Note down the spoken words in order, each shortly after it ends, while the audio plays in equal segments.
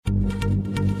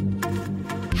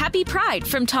Happy Pride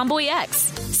from Tomboy X,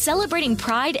 celebrating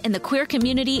pride and the queer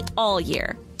community all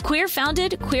year. Queer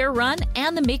founded, queer run,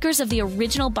 and the makers of the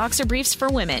original boxer briefs for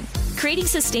women, creating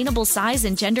sustainable size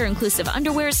and gender inclusive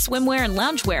underwear, swimwear, and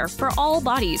loungewear for all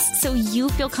bodies so you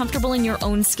feel comfortable in your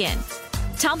own skin.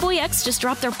 Tomboy X just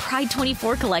dropped their Pride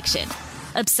 24 collection.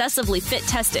 Obsessively fit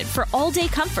tested for all day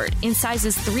comfort in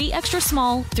sizes 3 extra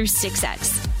small through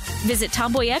 6X. Visit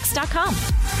tomboyx.com.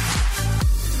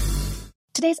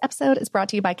 Today's episode is brought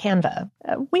to you by Canva.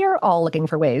 We're all looking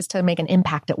for ways to make an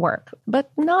impact at work, but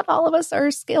not all of us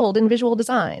are skilled in visual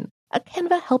design.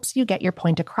 Canva helps you get your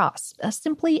point across,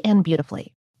 simply and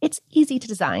beautifully. It's easy to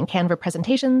design Canva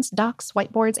presentations, docs,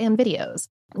 whiteboards, and videos.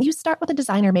 You start with a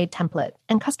designer-made template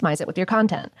and customize it with your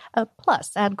content.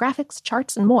 Plus, add graphics,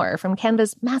 charts, and more from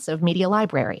Canva's massive media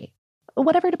library.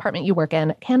 Whatever department you work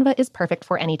in, Canva is perfect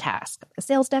for any task.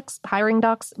 Sales decks, hiring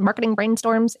docs, marketing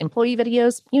brainstorms, employee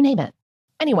videos, you name it.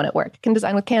 Anyone at work can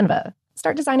design with Canva.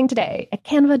 Start designing today at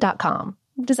canva.com.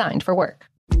 Designed for work.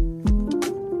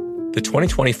 The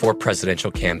 2024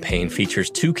 presidential campaign features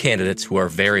two candidates who are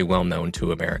very well known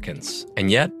to Americans.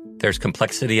 And yet, there's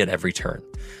complexity at every turn.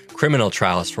 Criminal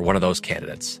trials for one of those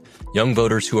candidates. Young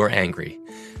voters who are angry.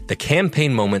 The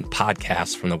Campaign Moment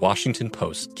podcast from the Washington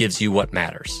Post gives you what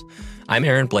matters. I'm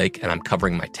Aaron Blake, and I'm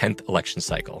covering my 10th election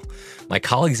cycle. My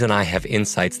colleagues and I have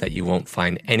insights that you won't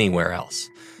find anywhere else.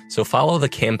 So follow the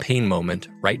Campaign Moment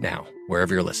right now,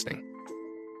 wherever you're listening.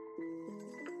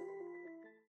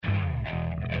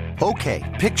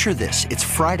 Okay, picture this. It's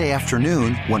Friday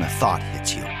afternoon when a thought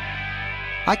hits you.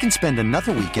 I can spend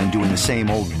another weekend doing the same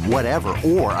old whatever,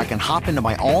 or I can hop into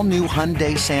my all-new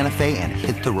Hyundai Santa Fe and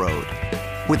hit the road.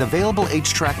 With available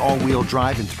H-Track all-wheel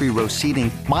drive and 3-row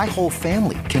seating, my whole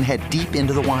family can head deep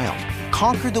into the wild.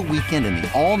 Conquer the weekend in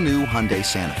the all-new Hyundai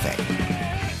Santa Fe.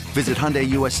 Visit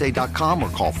HyundaiUSA.com or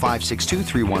call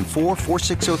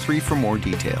 562-314-4603 for more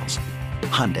details.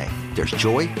 Hyundai, there's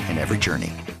joy in every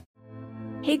journey.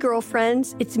 Hey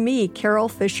girlfriends, it's me, Carol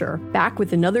Fisher, back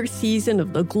with another season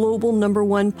of the global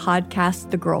 #1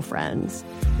 podcast, The Girlfriends.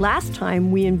 Last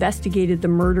time, we investigated the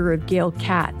murder of Gail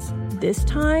Katz. This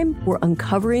time, we're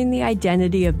uncovering the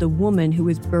identity of the woman who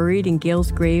was buried in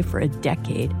Gail's grave for a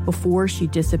decade before she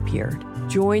disappeared.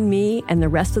 Join me and the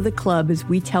rest of the club as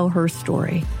we tell her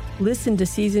story. Listen to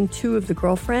Season 2 of The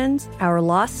Girlfriends, Our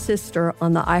Lost Sister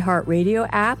on the iHeartRadio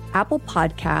app, Apple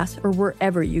Podcasts, or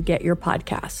wherever you get your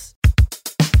podcasts.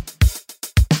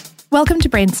 Welcome to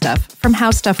Brain Stuff from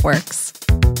How Stuff Works.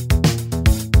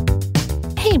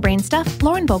 Hey, Brain Stuff.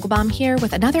 Lauren Vogelbaum here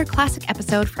with another classic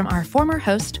episode from our former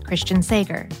host, Christian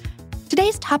Sager.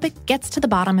 Today's topic gets to the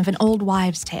bottom of an old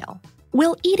wives' tale.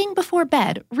 Will eating before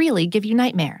bed really give you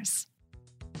nightmares?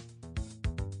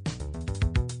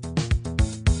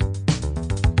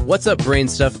 What's up, Brain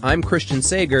Stuff? I'm Christian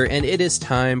Sager, and it is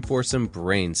time for some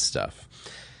Brain Stuff.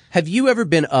 Have you ever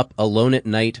been up alone at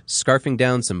night, scarfing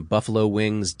down some buffalo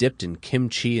wings dipped in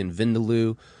kimchi and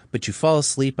vindaloo, but you fall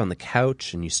asleep on the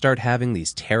couch and you start having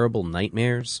these terrible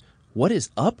nightmares? What is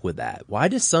up with that? Why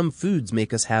do some foods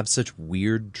make us have such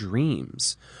weird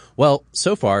dreams? Well,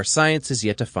 so far, science has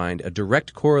yet to find a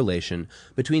direct correlation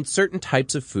between certain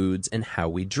types of foods and how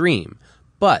we dream.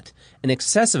 But an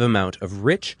excessive amount of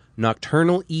rich,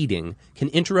 nocturnal eating can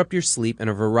interrupt your sleep in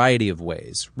a variety of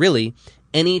ways. Really,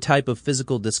 any type of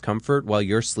physical discomfort while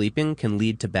you're sleeping can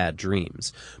lead to bad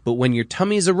dreams. But when your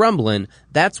tummy's a-rumbling,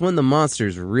 that's when the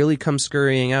monsters really come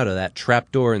scurrying out of that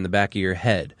trapdoor in the back of your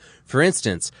head. For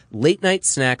instance, late-night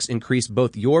snacks increase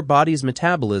both your body's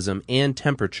metabolism and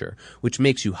temperature, which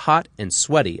makes you hot and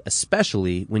sweaty,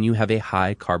 especially when you have a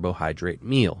high-carbohydrate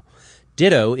meal.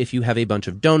 Ditto if you have a bunch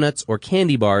of donuts or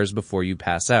candy bars before you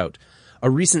pass out. A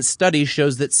recent study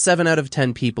shows that 7 out of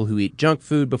 10 people who eat junk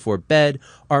food before bed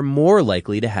are more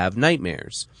likely to have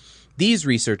nightmares. These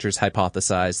researchers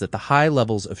hypothesized that the high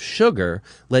levels of sugar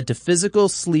led to physical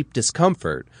sleep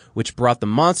discomfort, which brought the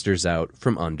monsters out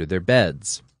from under their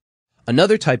beds.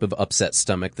 Another type of upset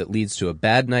stomach that leads to a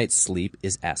bad night's sleep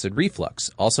is acid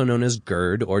reflux, also known as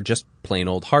GERD or just plain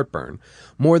old heartburn.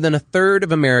 More than a third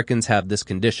of Americans have this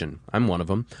condition, I'm one of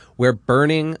them, where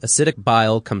burning acidic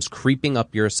bile comes creeping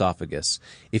up your esophagus.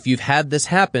 If you've had this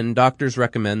happen, doctors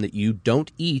recommend that you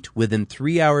don't eat within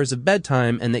 3 hours of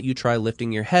bedtime and that you try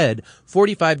lifting your head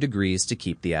 45 degrees to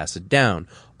keep the acid down.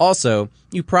 Also,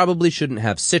 you probably shouldn't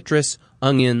have citrus,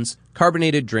 onions,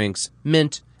 carbonated drinks,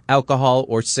 mint, alcohol,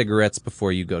 or cigarettes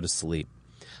before you go to sleep.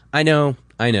 I know,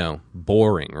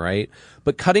 boring, right?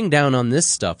 But cutting down on this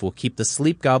stuff will keep the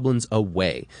sleep goblins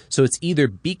away. So it's either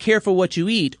be careful what you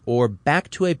eat or back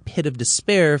to a pit of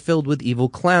despair filled with evil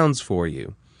clowns for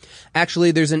you.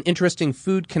 Actually, there's an interesting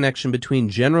food connection between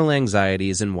general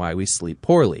anxieties and why we sleep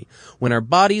poorly. When our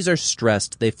bodies are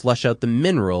stressed, they flush out the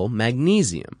mineral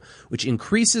magnesium, which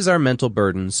increases our mental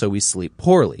burden, so we sleep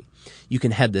poorly. You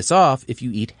can head this off if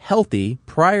you eat healthy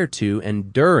prior to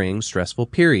and during stressful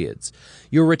periods.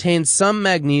 You'll retain some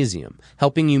magnesium,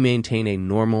 helping you maintain a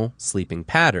normal sleeping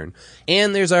pattern.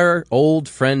 And there's our old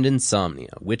friend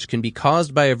insomnia, which can be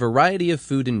caused by a variety of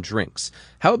food and drinks.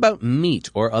 How about meat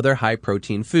or other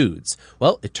high-protein foods?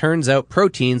 Well, it turns out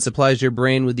protein supplies your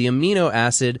brain with the amino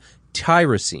acid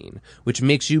tyrosine, which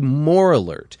makes you more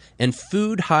alert, and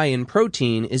food high in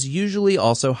protein is usually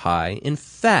also high in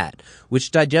fat, which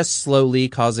digests slowly,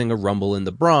 causing a rumble in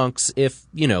the bronchs if,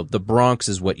 the bronchs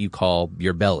is what you call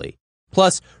your belly.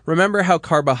 Plus, remember how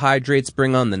carbohydrates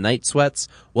bring on the night sweats?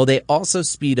 Well, they also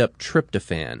speed up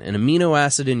tryptophan, an amino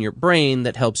acid in your brain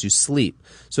that helps you sleep.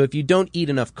 So if you don't eat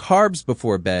enough carbs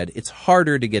before bed, it's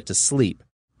harder to get to sleep.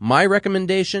 My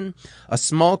recommendation, a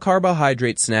small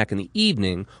carbohydrate snack in the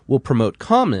evening will promote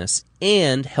calmness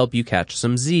and help you catch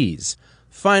some Z's.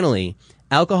 Finally,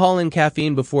 alcohol and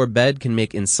caffeine before bed can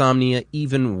make insomnia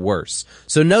even worse.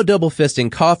 So no double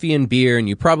fisting coffee and beer, and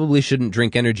you probably shouldn't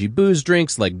drink energy booze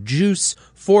drinks like Juice,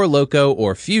 Four Loko,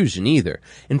 or Fusion either.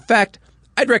 In fact,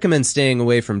 I'd recommend staying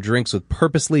away from drinks with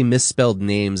purposely misspelled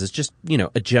names as just,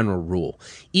 a general rule.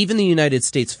 Even the United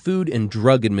States Food and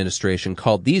Drug Administration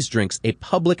called these drinks a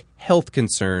public health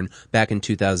concern back in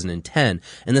 2010,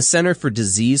 and the Center for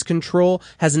Disease Control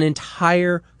has an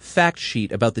entire fact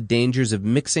sheet about the dangers of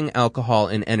mixing alcohol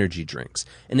and energy drinks,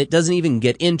 and it doesn't even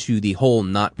get into the whole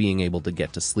not being able to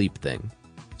get to sleep thing.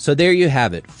 So there you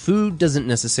have it. Food doesn't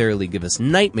necessarily give us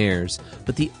nightmares,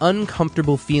 but the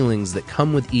uncomfortable feelings that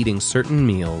come with eating certain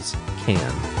meals can.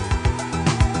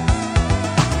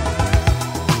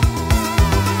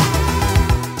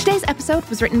 Today's episode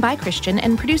was written by Christian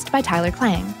and produced by Tyler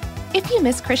Klang. If you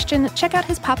miss Christian, check out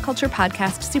his pop culture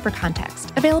podcast, Super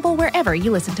Context, available wherever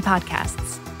you listen to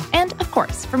podcasts. And, of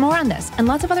course, for more on this and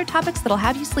lots of other topics that'll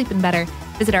have you sleeping better,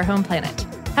 visit our home planet,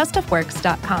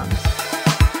 howstuffworks.com.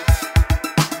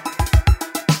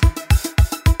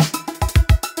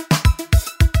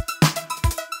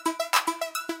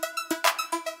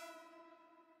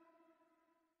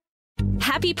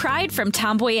 Happy Pride from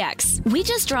Tomboy X. We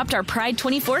just dropped our Pride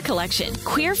 24 collection.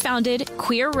 Queer founded,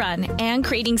 queer run, and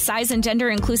creating size and gender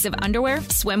inclusive underwear,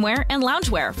 swimwear, and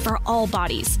loungewear for all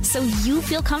bodies, so you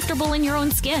feel comfortable in your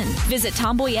own skin. Visit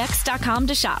tomboyx.com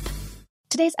to shop.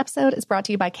 Today's episode is brought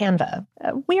to you by Canva.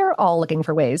 We're all looking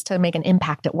for ways to make an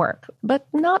impact at work, but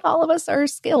not all of us are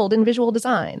skilled in visual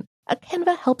design.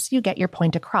 Canva helps you get your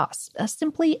point across,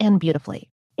 simply and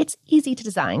beautifully. It's easy to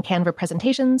design Canva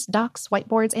presentations, docs,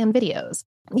 whiteboards, and videos.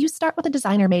 You start with a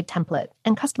designer-made template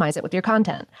and customize it with your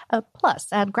content. Plus,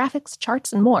 add graphics,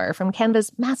 charts, and more from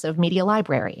Canva's massive media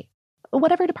library.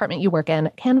 Whatever department you work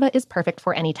in, Canva is perfect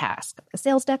for any task.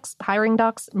 Sales decks, hiring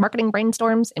docs, marketing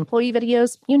brainstorms, employee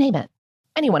videos, you name it.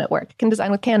 Anyone at work can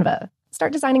design with Canva.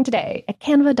 Start designing today at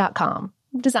canva.com.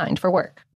 Designed for work.